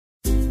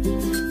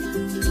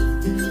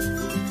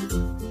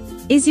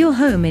Is your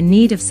home in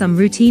need of some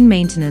routine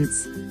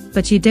maintenance,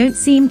 but you don't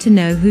seem to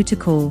know who to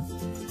call?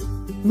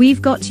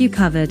 We've got you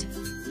covered.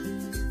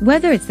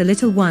 Whether it's the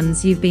little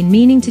ones you've been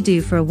meaning to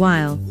do for a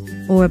while,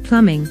 or a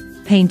plumbing,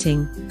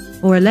 painting,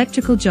 or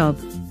electrical job,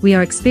 we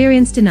are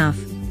experienced enough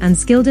and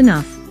skilled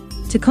enough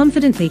to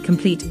confidently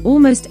complete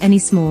almost any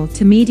small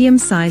to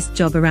medium-sized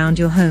job around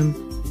your home.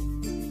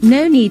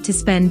 No need to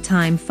spend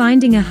time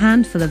finding a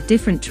handful of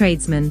different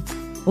tradesmen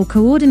or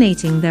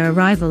coordinating their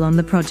arrival on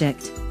the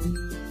project.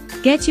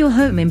 Get your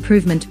home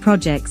improvement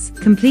projects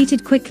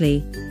completed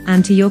quickly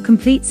and to your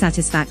complete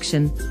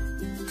satisfaction.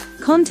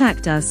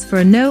 Contact us for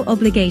a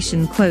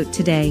no-obligation quote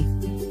today.